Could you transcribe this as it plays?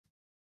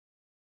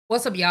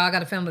What's up, y'all? I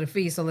got a family to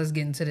feed, so let's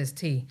get into this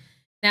tea.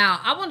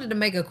 Now, I wanted to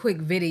make a quick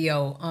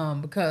video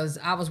because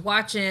I was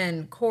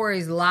watching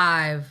Corey's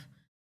live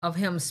of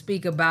him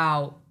speak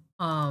about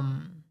Carmen,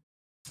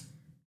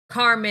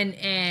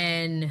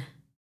 and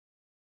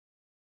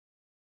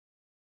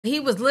he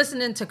was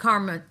listening to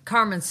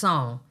Carmen's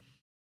song.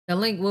 The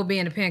link will be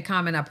in the pinned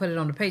comment. I put it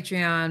on the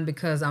Patreon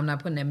because I'm not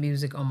putting that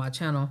music on my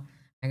channel.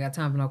 I ain't got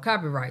time for no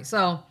copyright.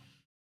 So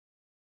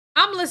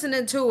I'm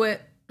listening to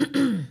it.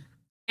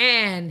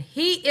 And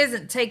he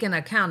isn't taking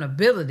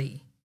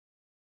accountability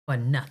for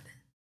nothing,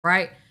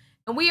 right?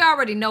 And we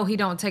already know he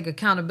don't take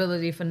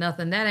accountability for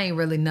nothing. That ain't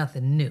really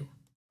nothing new,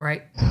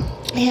 right?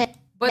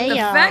 But the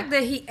fact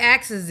that he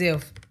acts as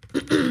if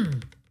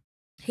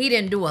he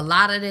didn't do a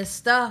lot of this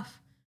stuff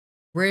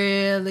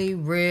really,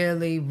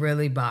 really,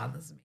 really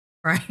bothers me,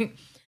 right?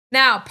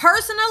 Now,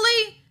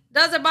 personally,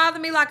 does it bother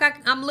me like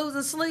I'm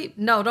losing sleep?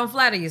 No, don't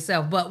flatter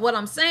yourself. But what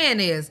I'm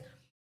saying is,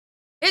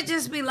 it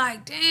just be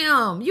like,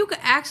 damn, you could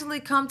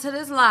actually come to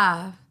this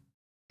live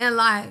and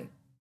like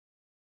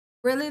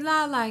really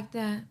lie like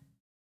that.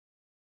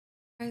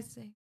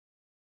 Crazy.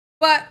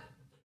 But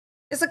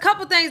it's a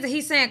couple things that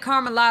he's saying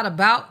Carmen lied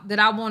about that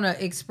I want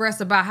to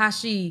express about how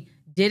she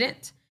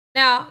didn't.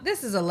 Now,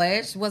 this is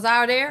alleged. Was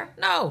I there?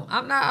 No,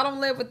 I'm not. I don't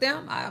live with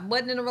them. I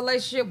wasn't in a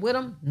relationship with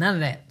them. None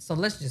of that. So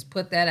let's just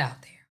put that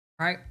out there,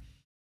 right?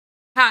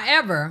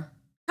 However,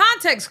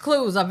 context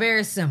clues are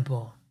very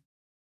simple.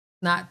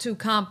 Not too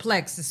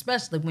complex,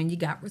 especially when you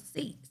got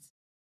receipts.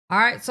 All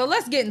right, so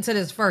let's get into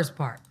this first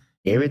part.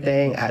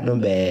 Everything out them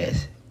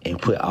bags and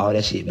put all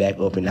that shit back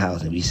up in the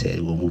house, and we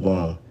said we'll move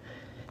on.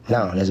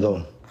 Now, let's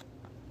go.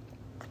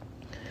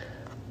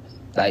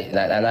 Like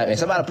and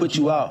somebody put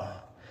you out,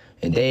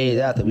 and days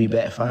after we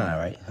back fine,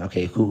 right?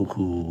 Okay, cool.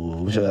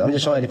 I'm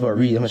just showing you for a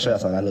reason. I'm gonna show you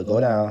something. Now look,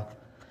 go down.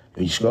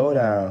 When you scroll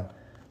down,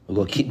 we're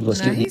gonna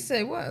skip. Now he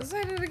said what?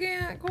 Say that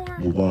again, Corey.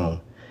 Move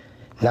on.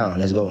 Now,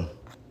 let's go.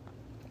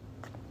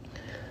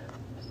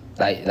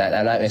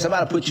 And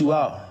somebody put you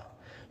out,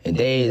 and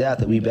days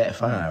after we back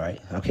fine,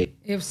 right? Okay.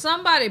 If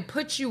somebody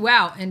put you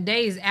out and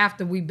days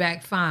after we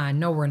back fine,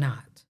 no, we're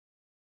not.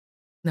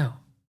 No,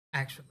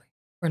 actually,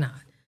 we're not.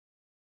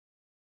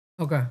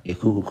 Okay. Yeah,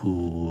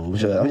 cool. I'm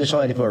just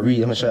showing you for a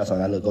reason. I'm gonna show you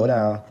something. Now look, go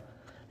down.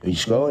 When you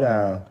scroll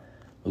down,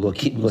 we're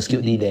gonna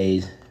skip these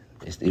days.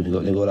 Let's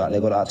go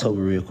to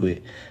October real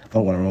quick.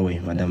 I'm going the wrong way,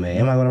 my dumb man.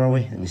 Am I going the wrong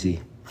way? Let me see.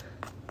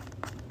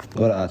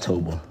 Go to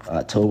October.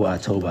 October.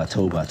 All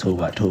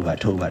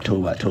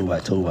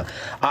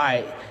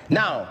right,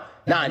 now,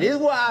 this is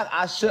why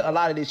I shut a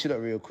lot of this shit up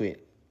real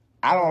quick.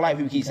 I don't like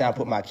people keep saying I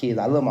put my kids.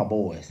 I love my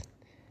boys.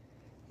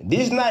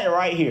 This night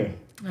right here.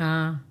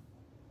 So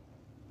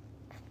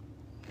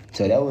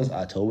that was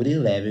October the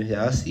 11th.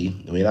 Y'all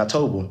see. In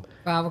October.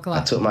 5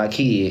 o'clock. I took my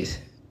kids.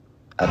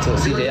 I took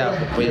CJ out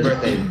for his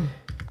birthday.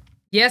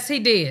 Yes, he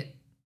did.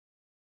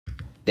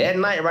 That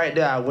night right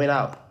there, I went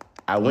out.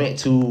 I went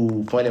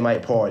to Funny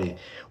Mike party.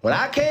 When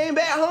I came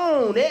back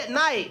home that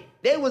night,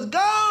 they was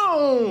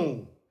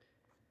gone.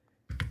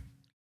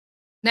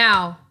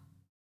 Now,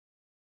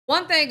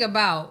 one thing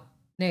about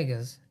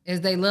niggas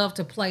is they love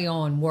to play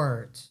on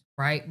words,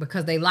 right?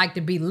 Because they like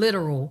to be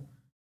literal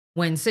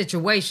when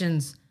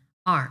situations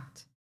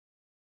aren't.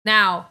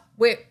 Now,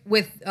 with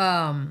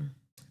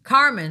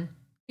Carmen,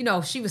 you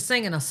know, she was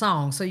singing a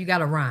song, so you got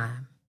to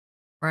rhyme,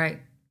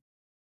 right?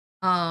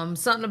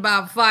 Something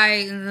about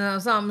fight,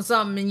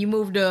 something, and you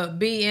moved to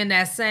be in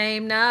that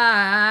same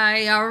night.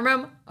 Y'all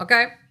remember?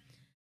 Okay.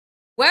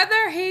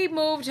 Whether he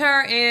moved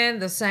her in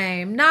the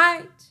same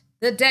night,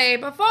 the day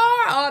before,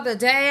 or the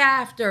day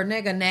after,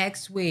 nigga,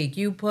 next week,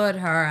 you put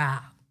her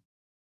out.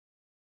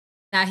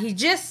 Now, he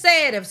just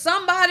said if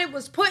somebody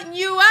was putting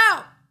you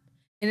out,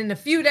 and in a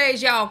few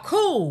days, y'all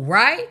cool,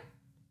 right?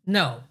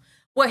 No.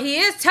 What he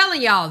is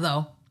telling y'all,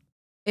 though,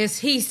 is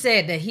he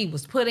said that he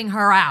was putting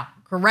her out,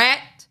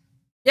 correct?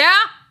 Yeah?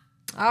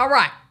 All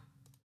right.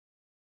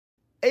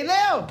 Hey,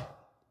 Lil.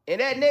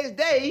 And that next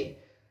day,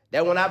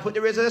 that when I put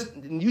the rest of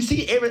this, you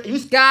see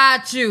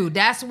Got you.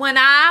 That's when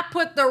I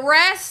put the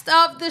rest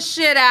of the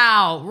shit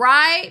out,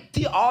 right?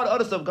 See all the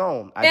other stuff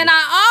gone. And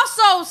I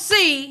also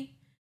see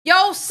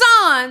your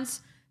son's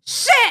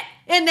shit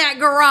in that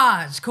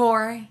garage,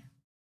 Corey.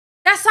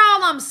 That's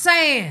all I'm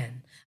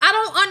saying. I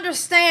don't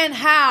understand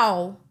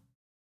how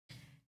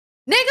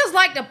niggas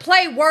like to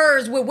play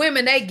words with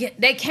women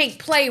they can't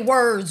play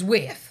words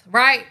with,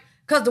 right?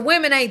 Because the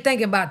women ain't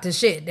thinking about the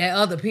shit that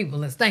other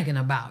people is thinking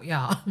about,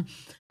 y'all.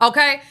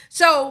 Okay?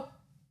 So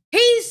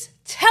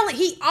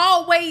he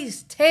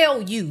always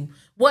tell you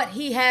what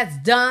he has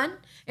done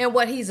and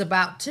what he's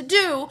about to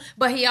do,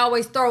 but he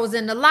always throws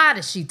in the lie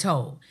that she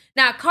told.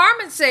 Now,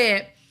 Carmen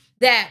said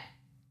that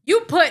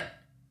you put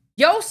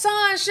your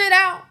son's shit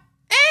out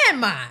and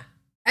mine,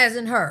 as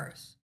in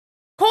hers.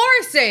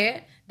 Corey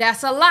said,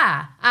 that's a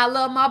lie. I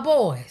love my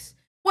boys.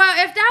 Well,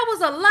 if that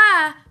was a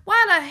lie,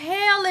 why the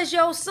hell is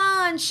your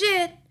son's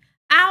shit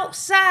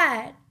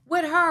outside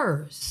with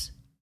hers?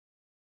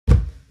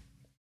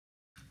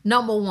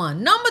 Number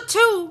one. Number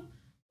two,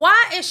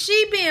 why is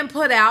she being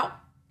put out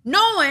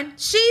knowing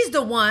she's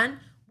the one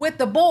with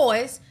the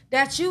boys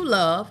that you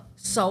love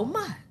so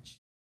much.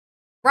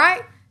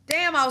 Right?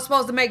 Damn, I was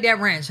supposed to make that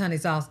ranch honey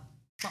sauce.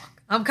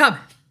 Fuck, I'm coming.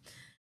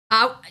 You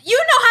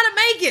know how to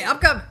make it. I'm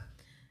coming.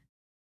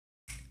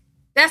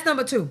 That's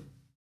number 2.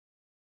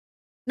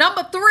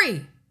 Number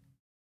 3,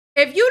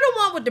 if you the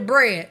one with the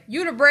bread,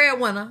 you the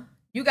breadwinner,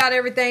 you got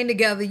everything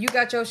together, you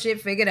got your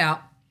shit figured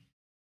out,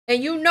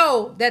 and you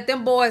know that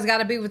them boys got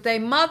to be with their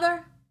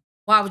mother,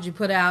 why would you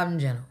put it out in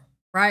general,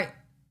 right?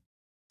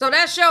 So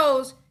that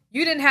shows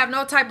you didn't have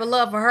no type of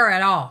love for her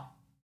at all,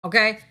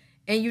 okay?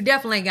 And you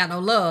definitely ain't got no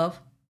love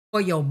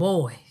for your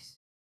boys.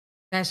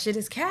 That shit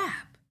is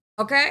cap,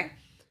 okay?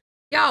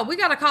 Y'all, we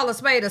got to call a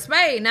spade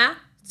now.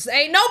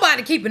 Ain't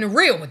nobody keeping it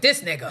real with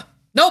this nigga.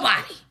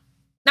 Nobody.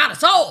 Not a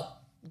soul,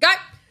 okay?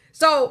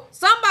 So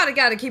somebody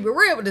got to keep it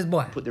real with this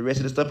boy. Put the rest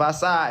of the stuff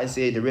outside and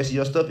said the rest of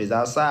your stuff is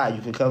outside.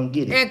 You can come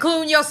get it.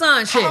 Including your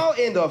son shit. How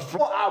in the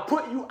fuck I'll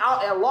put you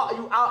out and lock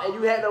you out and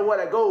you had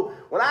nowhere to go.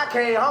 When I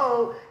came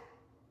home,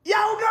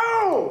 y'all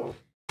go.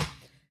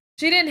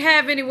 She didn't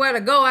have anywhere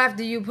to go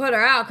after you put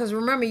her out, because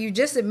remember, you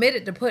just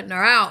admitted to putting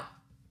her out.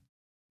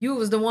 You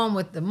was the one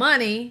with the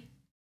money.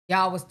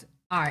 Y'all was...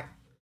 All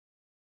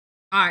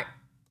right.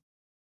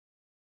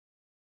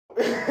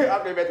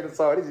 I'll get back to the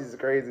song. This is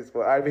crazy as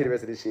fuck. I'll be the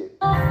rest of this shit.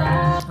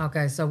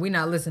 Okay, so we're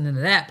not listening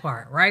to that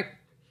part, right?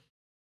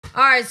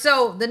 All right,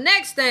 so the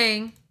next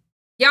thing,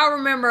 y'all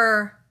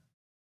remember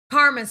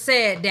Carmen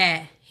said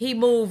that he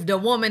moved a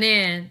woman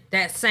in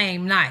that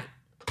same night.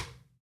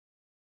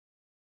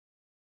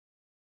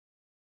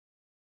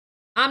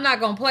 I'm not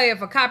going to play it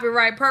for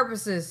copyright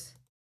purposes.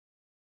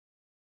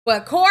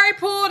 But Corey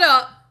pulled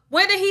up.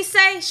 When did he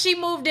say she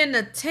moved in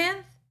the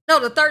 10th? No,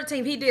 the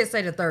 13th. He did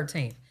say the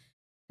 13th.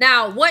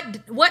 Now,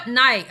 what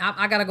night?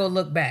 I got to go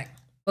look back.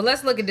 But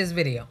let's look at this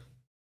video.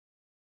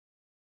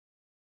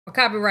 For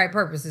copyright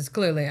purposes,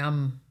 clearly,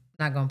 I'm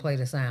not going to play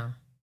the sound.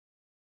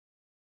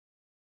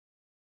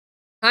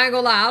 I ain't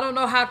going to lie. I don't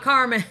know how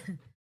Carmen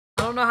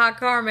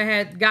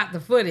had got the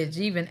footage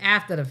even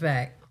after the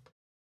fact.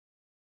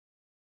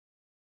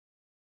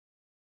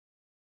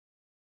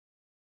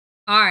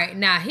 All right.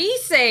 Now,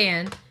 he's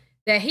saying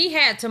that he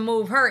had to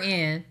move her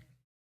in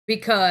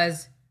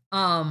because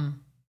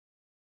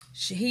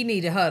he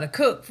needed her to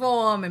cook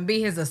for him and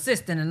be his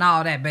assistant and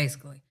all that,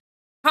 basically.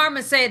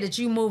 Carmen said that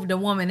you moved a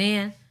woman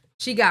in.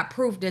 She got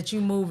proof that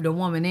you moved a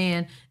woman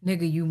in.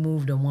 Nigga, you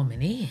moved a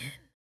woman in.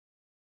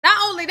 Not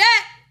only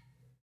that,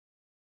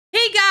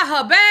 he got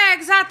her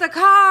bags out the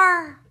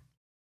car.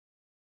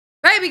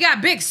 Baby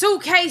got big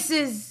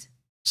suitcases.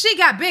 She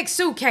got big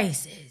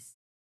suitcases.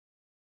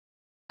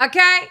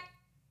 Okay?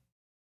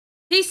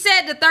 He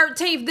said the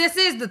 13th. This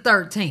is the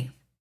 13th.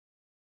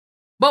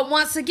 But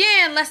once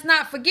again, let's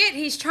not forget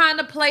he's trying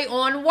to play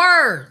on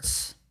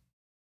words.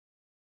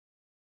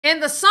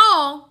 In the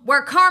song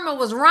where Carmen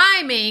was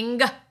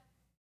rhyming,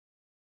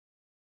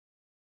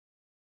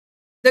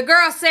 the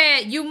girl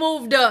said you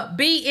moved to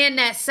be in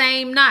that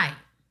same night.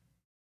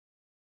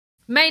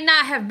 May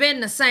not have been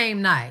the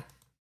same night.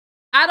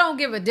 I don't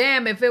give a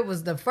damn if it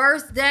was the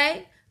first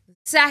day, the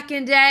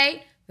second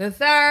day, the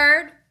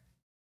third.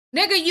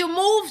 Nigga, you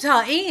moved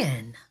her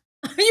in.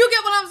 You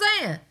get what I'm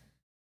saying?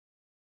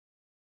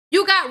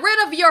 You got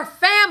rid of your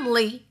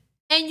family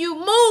and you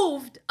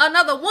moved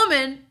another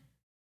woman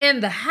in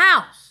the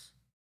house.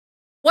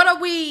 What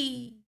are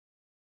we?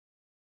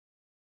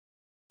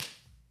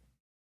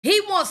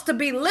 He wants to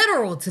be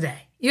literal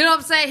today. You know what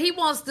I'm saying? He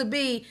wants to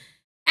be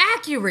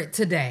accurate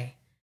today.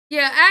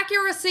 Yeah,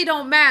 accuracy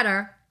don't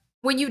matter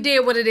when you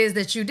did what it is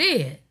that you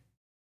did.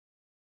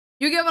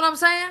 You get what I'm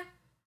saying?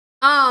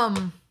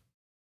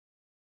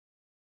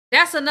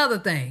 That's another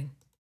thing.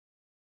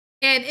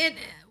 And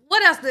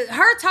what else?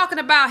 Her talking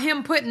about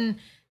him putting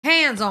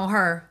hands on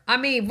her. I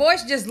mean,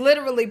 Voice just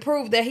literally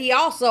proved that he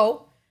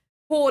also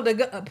pulled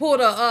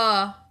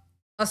a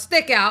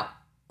stick out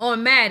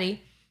on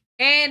Maddie,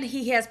 and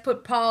he has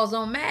put paws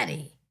on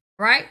Maddie.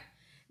 Right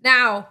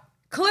now,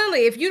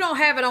 clearly, if you don't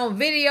have it on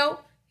video,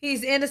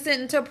 he's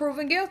innocent until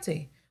proven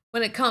guilty.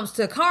 When it comes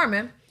to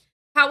Carmen,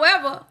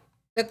 however,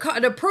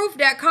 the proof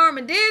that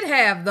Carmen did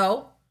have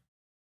though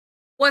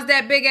was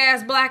that big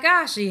ass black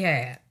eye she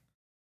had.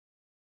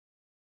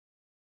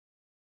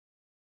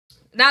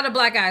 Not a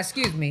black eye,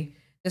 excuse me.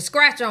 The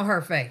scratch on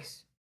her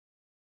face.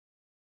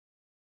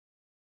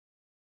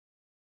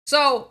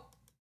 So,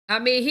 I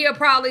mean, he'll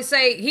probably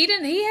say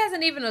he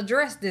hasn't even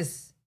addressed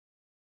this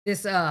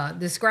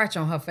scratch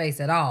on her face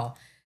at all.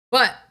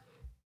 But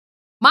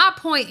my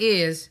point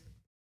is,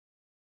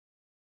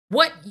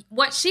 what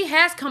she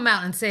has come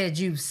out and said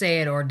you've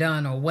said or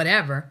done or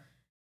whatever.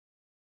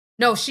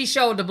 No, she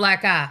showed the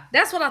black eye.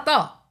 That's what I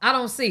thought. I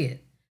don't see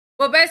it.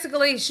 But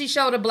basically, she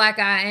showed a black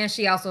eye and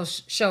she also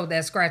showed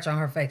that scratch on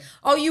her face.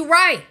 Oh, you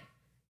right.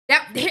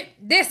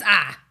 This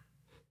eye.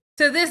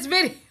 To this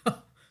video.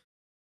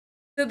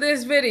 To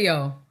this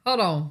video. Hold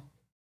on.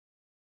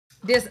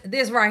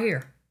 This right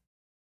here.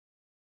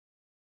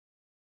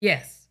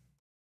 Yes.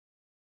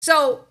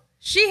 So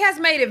she has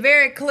made it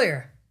very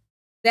clear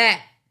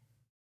that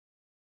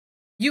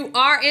you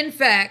are, in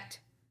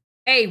fact,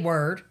 A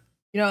word.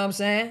 You know what I'm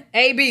saying?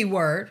 A-B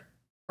word,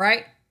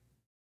 right?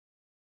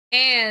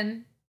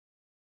 And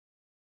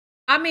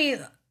I mean,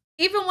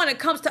 even when it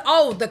comes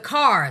to, the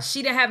car,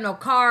 she didn't have no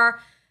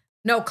car,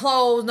 no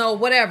clothes, no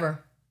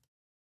whatever.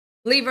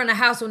 Leave her in the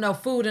house with no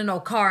food and no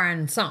car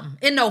and something.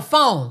 And no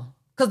phone.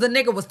 Because the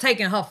nigga was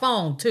taking her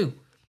phone too.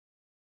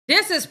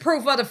 This is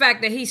proof of the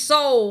fact that he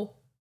sold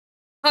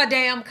her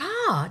damn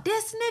car.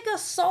 This nigga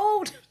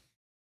sold.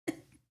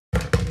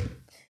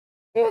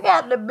 You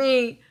got to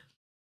be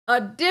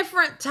a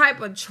different type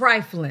of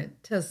trifling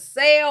to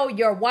sell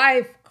your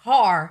wife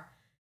car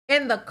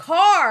in the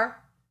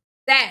car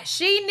that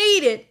she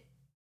needed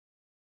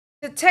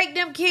to take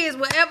them kids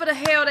wherever the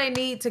hell they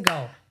need to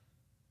go.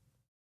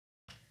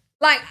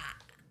 Like,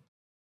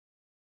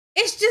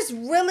 it's just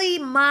really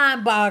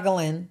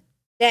mind-boggling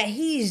that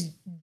he's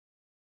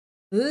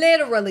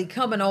literally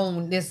coming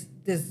on this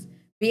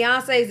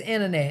Beyonce's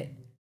internet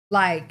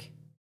like,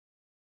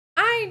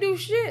 I ain't do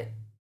shit.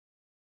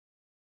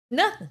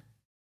 Nothing.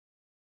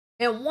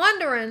 And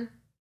wondering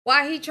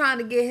why he trying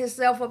to get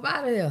himself up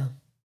out of here.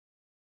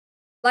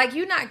 Like,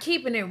 you're not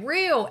keeping it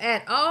real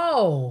at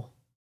all.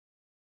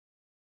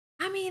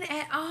 I mean,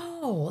 at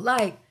all.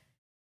 Like,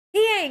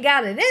 he ain't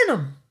got it in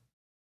him.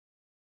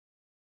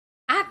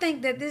 I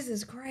think that this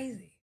is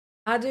crazy.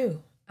 I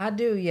do,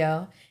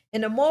 y'all.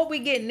 And the more we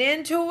getting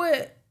into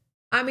it,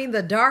 I mean,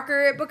 the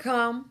darker it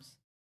becomes.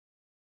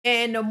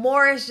 And the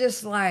more it's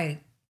just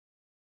like,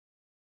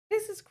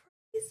 this is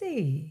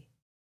crazy.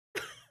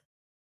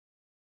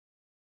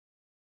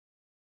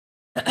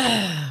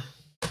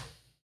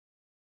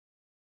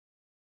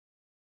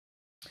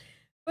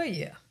 But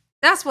yeah,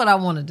 that's what I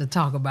wanted to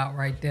talk about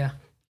right there.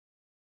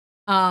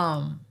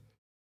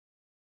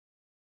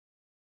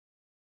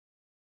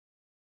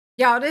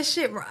 Y'all, this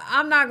shit,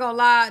 I'm not gonna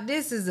lie,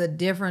 this is a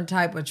different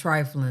type of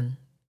trifling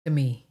to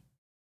me.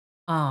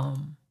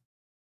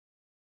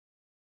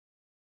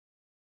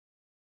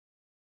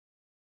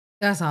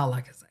 That's all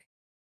I can say.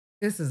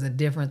 This is a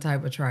different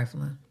type of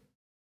trifling.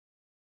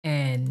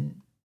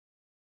 And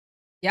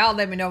y'all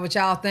let me know what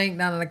y'all think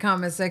down in the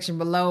comment section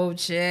below.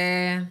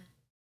 Chat.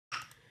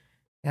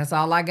 That's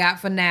all I got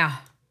for now.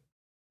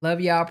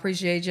 Love y'all.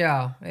 Appreciate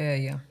y'all.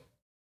 Yeah.